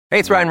Hey,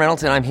 it's Ryan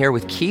Reynolds, and I'm here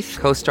with Keith,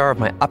 co-star of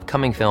my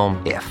upcoming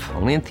film, If,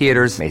 only in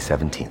theaters May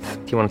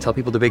 17th. Do you want to tell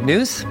people the big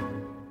news?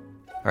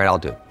 All right, I'll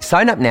do it.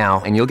 Sign up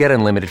now and you'll get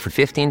unlimited for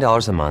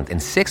 $15 a month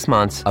and 6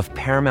 months of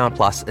Paramount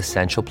Plus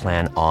Essential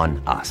Plan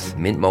on us.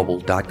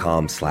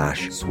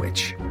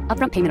 MintMobile.com/switch.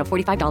 Upfront payment of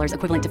 $45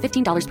 equivalent to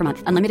 $15 per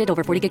month. Unlimited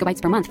over 40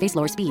 gigabytes per month. Face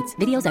lower speeds.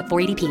 Videos at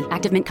 480p.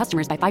 Active Mint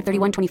customers by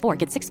 531.24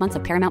 get 6 months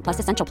of Paramount Plus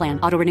Essential Plan.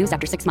 Auto renews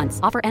after 6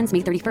 months. Offer ends May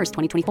 31st,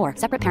 2024.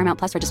 Separate Paramount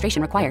Plus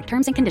registration required.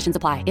 Terms and conditions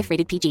apply if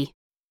rated PG.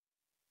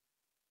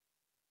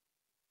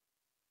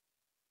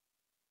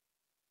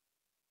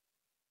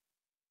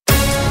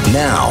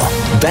 Now,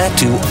 back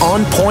to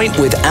On Point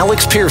with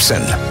Alex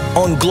Pearson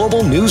on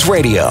Global News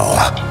Radio.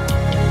 I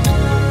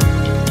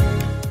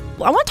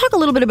want to talk a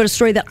little bit about a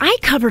story that I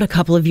covered a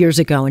couple of years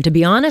ago. And to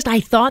be honest,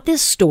 I thought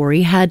this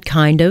story had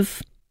kind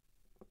of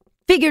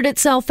figured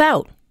itself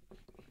out.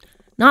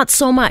 Not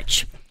so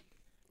much.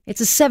 It's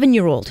a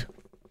 7-year-old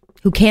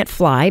who can't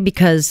fly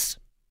because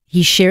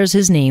he shares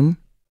his name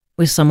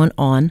with someone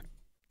on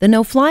the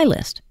no-fly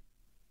list.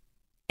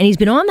 And he's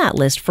been on that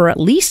list for at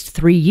least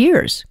 3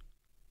 years.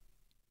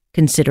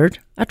 Considered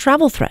a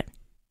travel threat.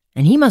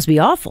 And he must be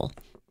awful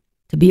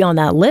to be on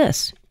that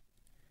list.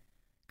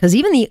 Because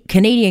even the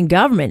Canadian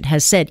government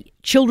has said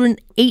children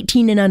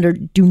 18 and under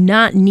do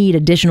not need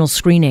additional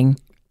screening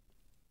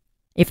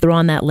if they're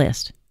on that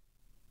list.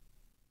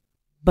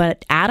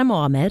 But Adam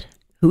Ahmed,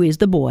 who is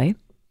the boy,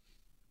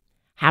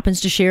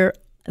 happens to share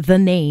the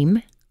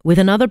name with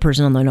another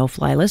person on the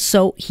no-fly list,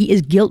 so he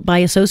is guilt by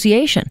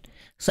association.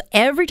 So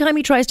every time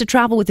he tries to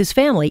travel with his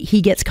family,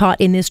 he gets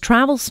caught in this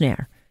travel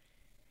snare.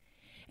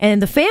 And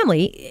the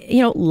family,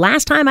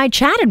 last time I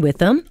chatted with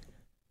them,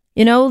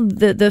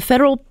 the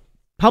federal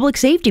public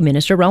safety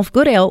minister, Ralph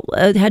Goodale,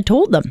 had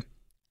told them,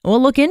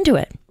 we'll look into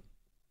it.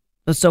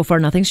 But so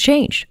far, nothing's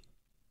changed.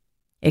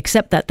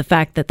 Except that the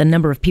fact that the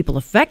number of people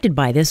affected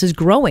by this is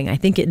growing. I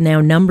think it now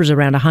numbers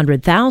around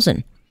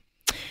 100,000.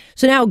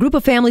 So now a group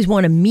of families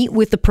want to meet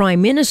with the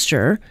prime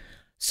minister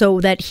so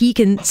that he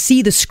can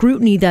see the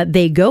scrutiny that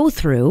they go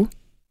through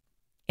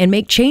and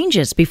make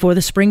changes before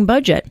the spring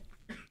budget.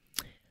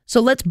 So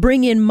let's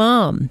bring in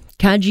Mom.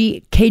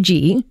 Kaji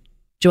KG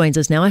joins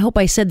us now. I hope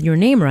I said your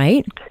name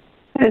right.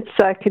 It's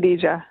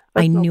Khadija.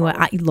 I knew it.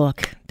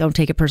 Look, don't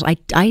take it personally.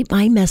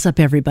 I mess up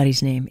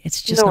everybody's name.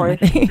 It's just not my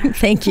thing.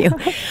 Thank you.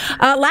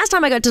 Last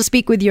time I got to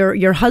speak with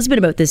your husband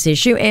about this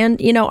issue, and,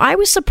 I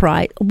was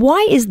surprised.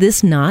 Why is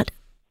this not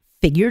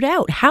figured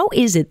out? How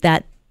is it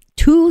that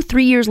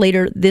 2-3 years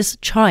later, this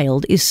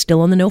child is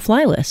still on the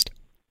no-fly list?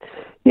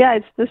 Yeah,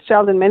 it's this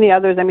child and many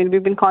others. I mean,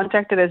 we've been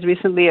contacted as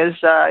recently as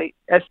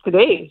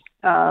today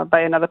by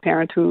another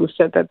parent who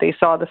said that they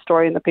saw the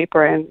story in the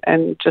paper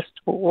and just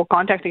were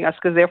contacting us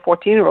because their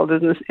 14-year-old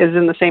is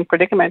in the same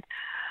predicament.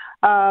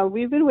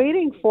 We've been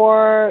waiting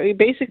for,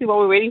 basically what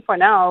we're waiting for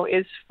now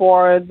is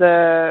for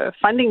the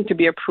funding to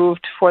be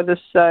approved for this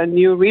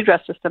new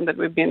redress system that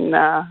we've been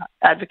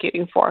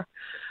advocating for.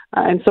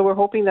 And so we're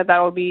hoping that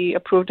will be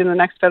approved in the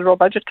next federal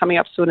budget coming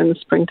up soon in the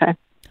springtime.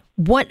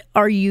 What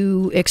are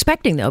you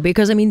expecting, though?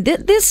 Because, I mean,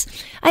 this,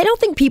 I don't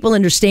think people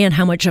understand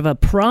how much of a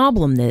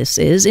problem this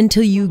is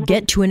until you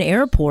get to an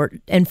airport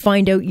and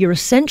find out you're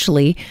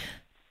essentially,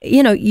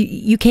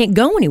 you can't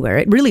go anywhere.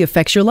 It really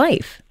affects your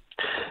life.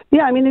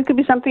 Yeah, I mean, it could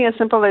be something as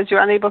simple as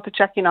you're unable to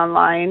check in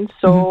online.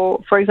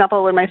 So, for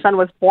example, when my son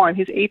was born,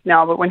 he's 8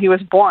 now, but when he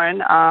was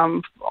born,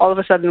 all of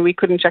a sudden we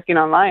couldn't check in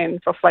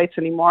online for flights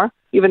anymore.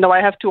 Even though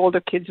I have 2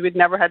 older kids, we'd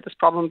never had this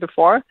problem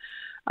before.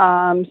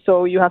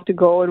 So you have to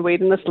go and wait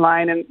in this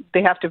line, and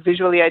they have to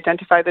visually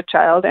identify the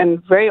child.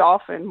 And very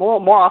often,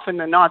 more often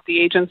than not,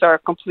 the agents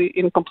are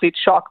in complete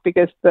shock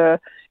because the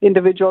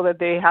individual that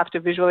they have to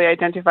visually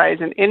identify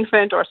is an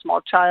infant or a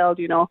small child,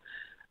 and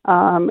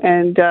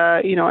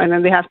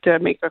then they have to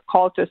make a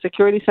call to a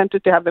security center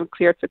to have them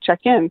cleared for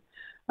check-in.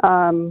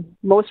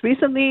 Most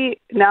recently,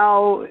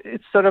 now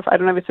it's sort of, I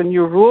don't know if it's a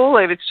new rule,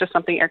 if it's just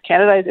something Air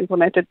Canada has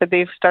implemented, but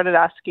they've started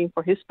asking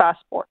for his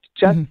passport,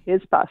 just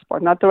his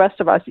passport, not the rest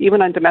of us,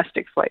 even on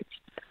domestic flights.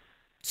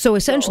 So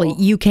essentially,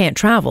 you can't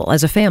travel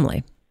as a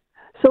family.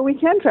 So we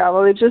can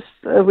travel. It just,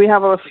 we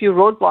have a few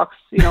roadblocks,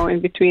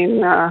 in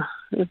between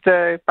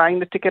the buying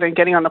the ticket and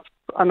getting on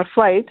the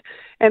flight.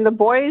 And the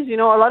boys, a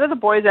lot of the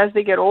boys, as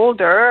they get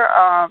older,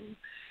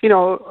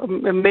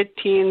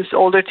 mid-teens,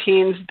 older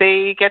teens,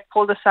 they get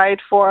pulled aside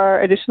for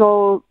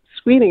additional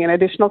screening and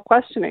additional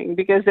questioning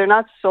because they're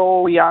not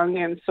so young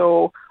and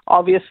so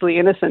obviously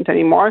innocent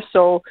anymore.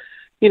 So,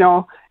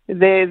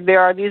 there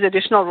are these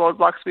additional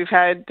roadblocks. We've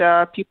had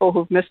people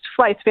who've missed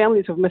flights,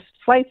 families who've missed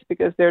flights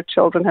because their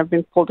children have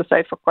been pulled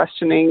aside for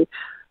questioning,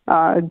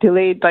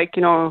 delayed,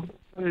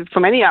 for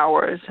many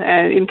hours,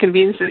 and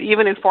inconvenienced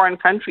even in foreign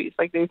countries.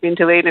 Like they've been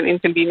delayed and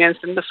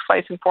inconvenienced in missed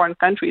flights in foreign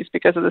countries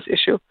because of this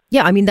issue.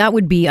 Yeah, I mean, that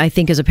would be, I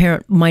think, as a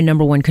parent, my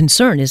number one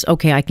concern is,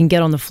 okay, I can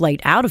get on the flight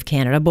out of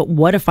Canada, but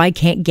what if I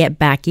can't get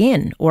back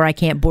in or I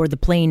can't board the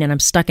plane and I'm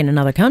stuck in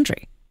another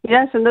country?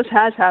 Yes, and this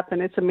has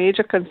happened. It's a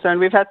major concern.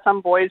 We've had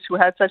some boys who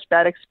had such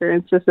bad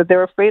experiences that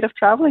they're afraid of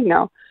traveling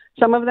now.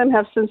 Some of them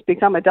have since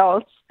become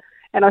adults,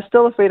 and are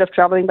still afraid of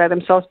traveling by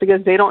themselves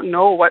because they don't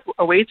know what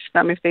awaits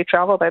them if they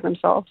travel by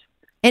themselves.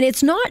 And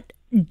it's not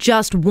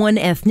just one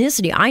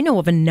ethnicity. I know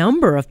of a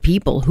number of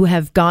people who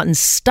have gotten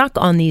stuck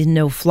on these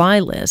no-fly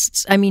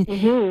lists. I mean,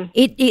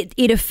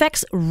 it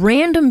affects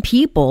random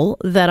people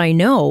that I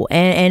know,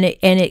 and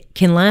it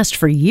can last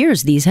for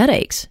years, these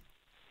headaches.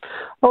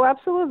 Oh,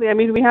 absolutely. I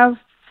mean, we have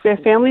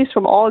families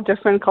from all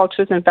different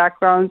cultures and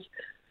backgrounds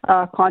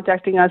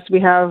contacting us.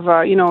 We have,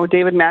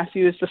 David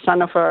Matthews, the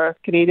son of a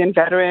Canadian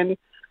veteran.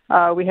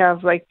 We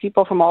have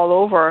people from all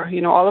over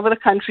the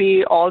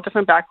country, all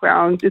different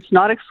backgrounds. It's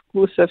not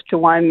exclusive to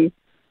one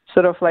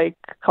sort of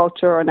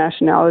culture or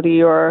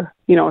nationality or,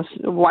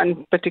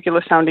 one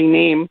particular sounding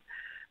name,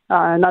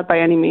 not by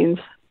any means.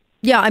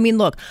 Yeah, I mean,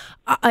 look,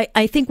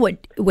 I think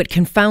what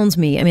confounds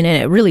me, I mean,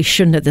 and it really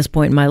shouldn't at this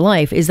point in my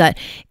life, is that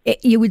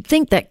you would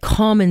think that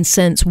common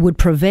sense would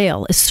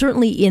prevail,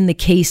 certainly in the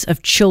case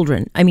of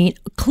children. I mean,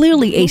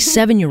 clearly a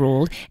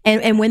 7-year-old,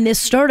 and when this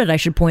started, I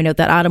should point out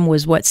that Adam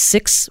was,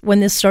 6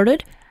 when this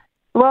started?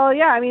 Well,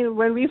 yeah, I mean,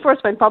 when we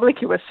first went public,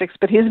 he was 6,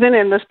 but he's been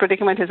in this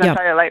predicament his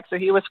entire life. So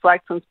he was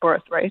flagged since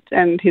birth, right?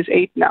 And he's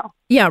 8 now.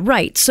 Yeah,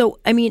 right. So,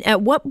 I mean,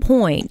 at what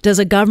point does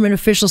a government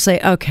official say,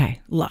 okay,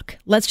 look,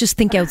 let's just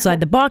think outside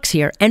the box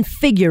here and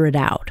figure it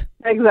out?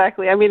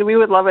 Exactly. I mean, we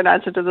would love an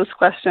answer to this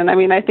question. I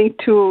mean, I think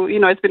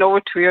it's been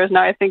over 2 years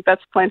now. I think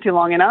that's plenty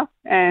long enough.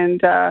 And,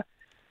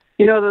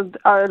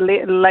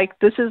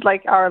 this is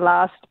our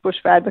last push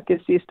for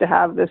advocacy is to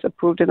have this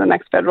approved in the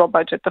next federal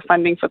budget, the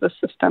funding for the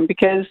system,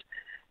 because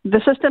the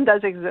system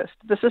does exist.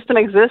 The system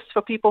exists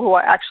for people who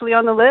are actually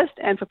on the list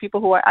and for people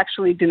who are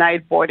actually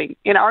denied boarding.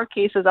 In our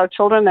cases, our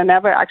children are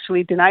never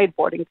actually denied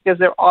boarding because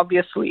they're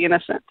obviously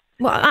innocent.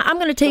 Well, I'm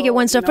going to take it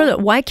one step further.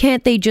 Why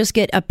can't they just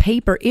get a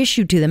paper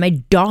issued to them, a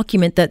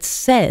document that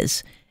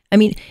says, I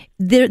mean,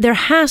 there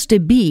has to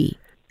be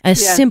a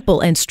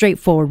simple and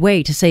straightforward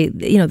way to say,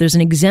 there's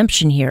an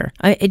exemption here.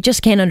 I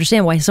just can't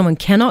understand why someone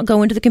cannot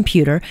go into the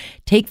computer,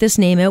 take this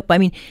name out. I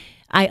mean,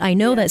 I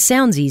know that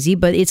sounds easy,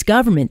 but it's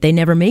government. They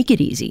never make it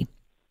easy.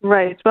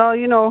 Right. Well,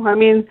 I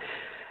mean,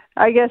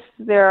 I guess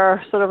there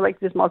are sort of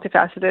these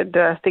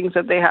multifaceted things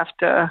that they have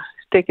to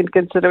take into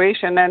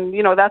consideration. And,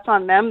 that's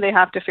on them. They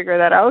have to figure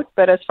that out.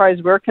 But as far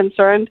as we're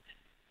concerned,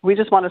 we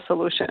just want a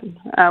solution.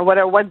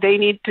 What they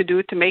need to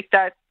do to make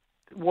that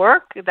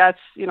work, that's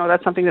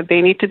something that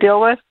they need to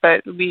deal with,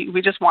 but we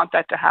just want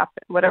that to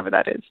happen, whatever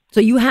that is. So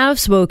you have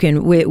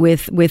spoken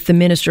with the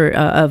minister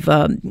of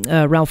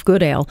Ralph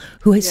Goodale,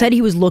 who has said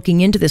he was looking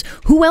into this.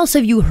 Who else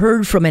have you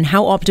heard from, and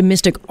how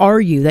optimistic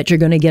are you that you're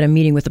going to get a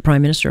meeting with the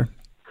Prime Minister?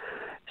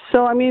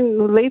 So, I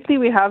mean, lately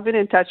we have been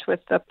in touch with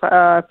the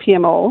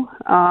PMO.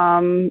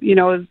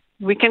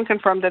 We can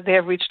confirm that they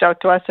have reached out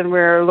to us and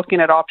we're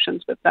looking at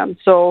options with them.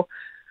 So,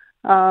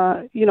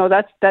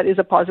 that is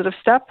a positive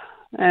step.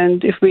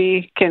 And if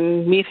we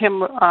can meet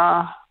him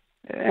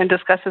and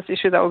discuss this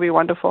issue, that would be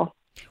wonderful.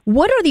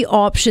 What are the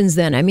options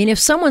then? I mean, if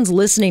someone's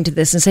listening to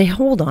this and say,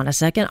 "Hold on a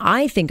second,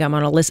 I think I'm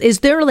on a list," is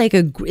there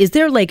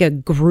a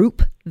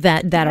group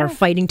that are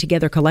fighting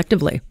together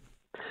collectively?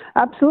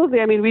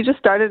 Absolutely. I mean, we just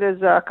started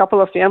as a couple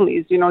of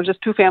families.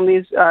 Just 2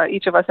 families.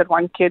 Each of us had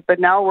 1 kid, but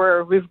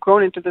now we've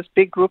grown into this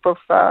big group of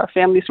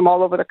families from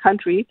all over the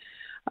country.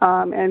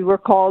 And we're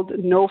called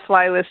No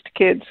Fly List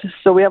Kids.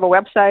 So we have a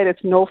website.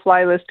 It's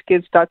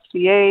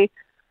noflylistkids.ca.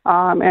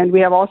 And we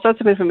have all sorts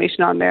of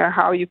information on there,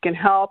 how you can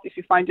help. If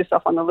you find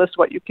yourself on the list,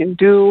 what you can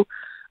do.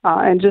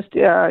 And just,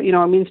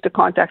 a means to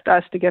contact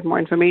us to get more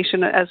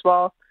information as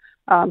well.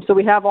 So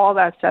we have all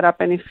that set up.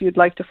 And if you'd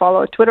like to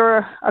follow a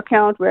Twitter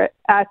account, we're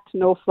at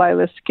No Fly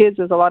List Kids.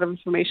 There's a lot of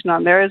information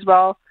on there as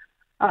well.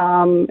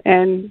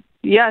 And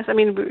yes, I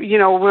mean,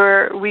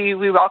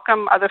 we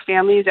welcome other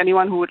families,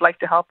 anyone who would like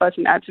to help us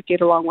and advocate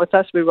along with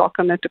us. We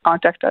welcome them to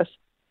contact us.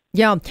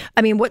 Yeah,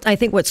 I mean,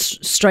 what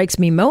strikes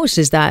me most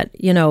is that,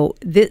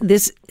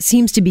 this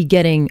seems to be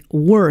getting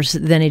worse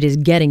than it is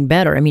getting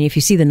better. I mean, if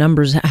you see the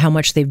numbers, how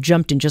much they've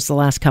jumped in just the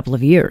last couple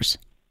of years.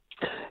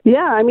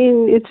 Yeah, I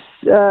mean, it's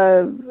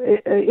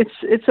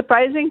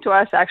surprising to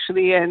us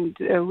actually, and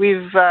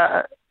we've.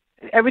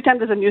 Every time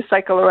there's a news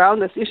cycle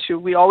around this issue,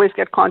 we always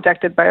get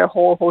contacted by a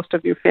whole host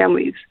of new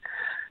families.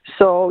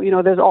 So,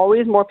 there's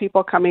always more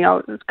people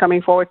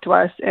coming forward to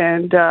us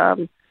and,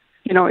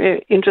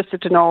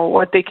 interested to know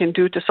what they can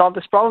do to solve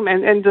this problem.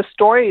 And the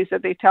stories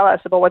that they tell us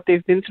about what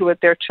they've been through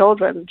with their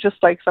children, just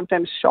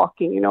sometimes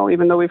shocking,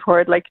 even though we've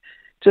heard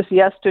just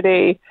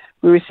yesterday,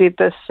 we received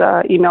this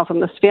email from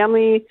this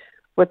family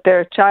with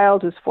their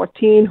child who's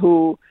 14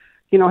 who,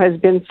 has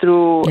been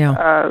through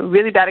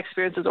really bad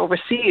experiences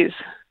overseas.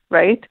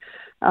 Right?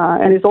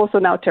 And is also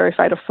now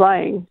terrified of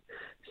flying.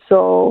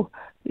 So,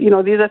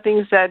 these are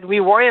things that we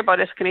worry about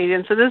as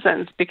Canadian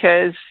citizens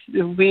because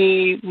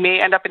we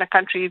may end up in a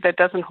country that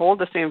doesn't hold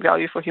the same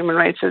value for human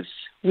rights as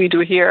we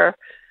do here.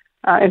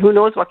 And who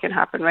knows what can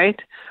happen,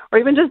 right? Or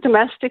even just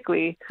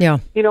domestically. Yeah.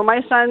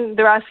 My son,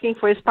 they're asking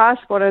for his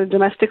passport on a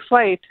domestic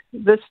flight.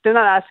 They're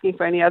not asking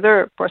for any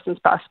other person's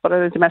passport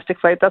on a domestic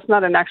flight. That's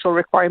not an actual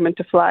requirement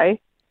to fly.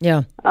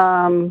 Yeah.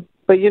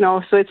 But,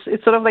 so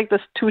it's sort of like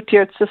this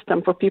 2-tiered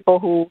system for people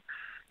who,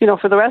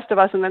 for the rest of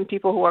us, and then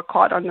people who are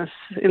caught in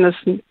this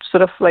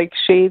sort of like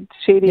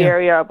shady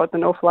area about the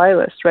no-fly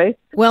list, right?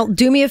 Well,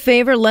 do me a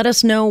favor. Let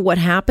us know what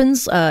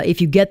happens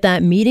if you get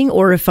that meeting,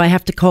 or if I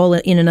have to call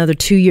it in another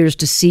 2 years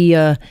to see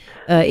if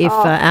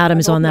Adam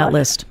is on that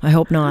list. I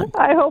hope not.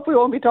 I hope we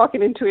won't be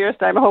talking in 2 years'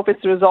 time. I hope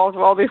it's resolved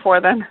well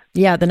before then.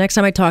 Yeah, the next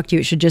time I talk to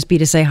you, it should just be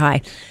to say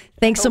hi.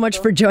 Thanks so much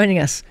for joining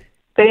us.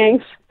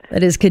 Thanks.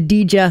 That is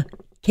Khadija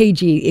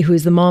KG, who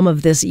is the mom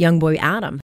of this young boy, Adam.